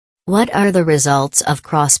What are the results of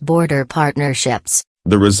cross-border partnerships?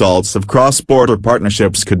 The results of cross-border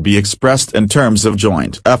partnerships could be expressed in terms of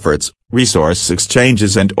joint efforts, resource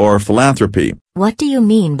exchanges and/or philanthropy. What do you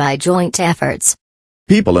mean by joint efforts?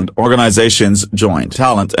 People and organizations join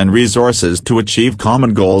talent and resources to achieve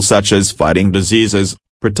common goals such as fighting diseases,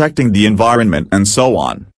 protecting the environment and so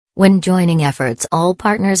on. When joining efforts, all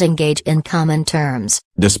partners engage in common terms.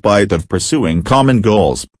 Despite of pursuing common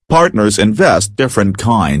goals, partners invest different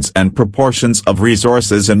kinds and proportions of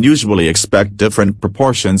resources and usually expect different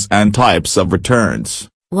proportions and types of returns.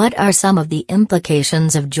 What are some of the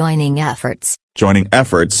implications of joining efforts? Joining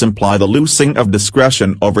efforts imply the losing of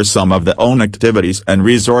discretion over some of the own activities and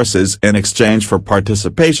resources in exchange for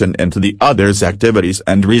participation into the other's activities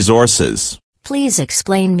and resources. Please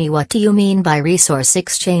explain me, what do you mean by resource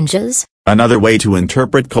exchanges? Another way to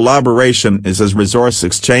interpret collaboration is as resource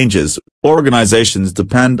exchanges. Organizations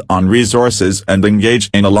depend on resources and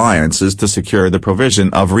engage in alliances to secure the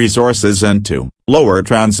provision of resources and to lower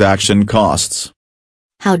transaction costs.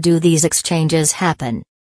 How do these exchanges happen?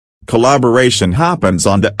 Collaboration happens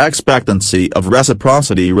on the expectancy of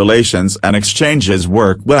reciprocity. Relations and exchanges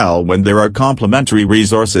work well when there are complementary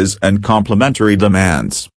resources and complementary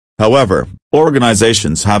demands. However,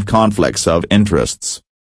 organizations have conflicts of interests.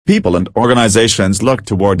 People and organizations look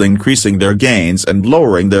toward increasing their gains and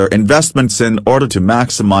lowering their investments in order to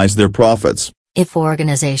maximize their profits. If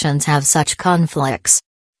organizations have such conflicts,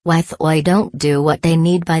 why they don't do what they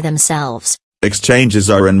need by themselves? Exchanges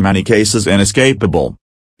are in many cases inescapable.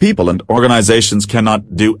 People and organizations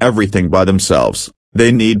cannot do everything by themselves.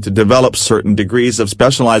 They need to develop certain degrees of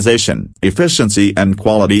specialization, efficiency and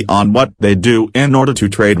quality on what they do in order to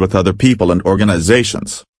trade with other people and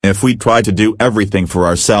organizations. If we try to do everything for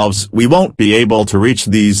ourselves, we won't be able to reach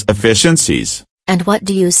these efficiencies. And what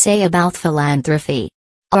do you say about philanthropy?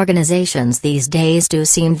 Organizations these days do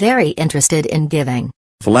seem very interested in giving.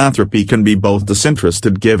 Philanthropy can be both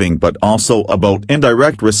disinterested giving but also about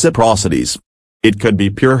indirect reciprocities. It could be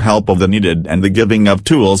pure help of the needed and the giving of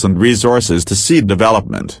tools and resources to seed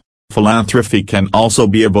development. Philanthropy can also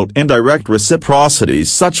be about indirect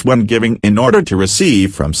reciprocities, such when giving in order to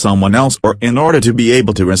receive from someone else or in order to be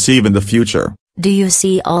able to receive in the future. Do you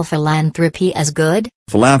see all philanthropy as good?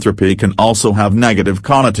 Philanthropy can also have negative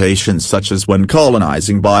connotations, such as when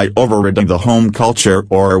colonizing by overriding the home culture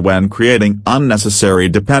or when creating unnecessary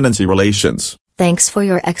dependency relations. Thanks for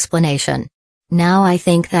your explanation. Now I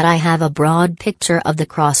think that I have a broad picture of the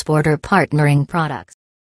cross-border partnering products.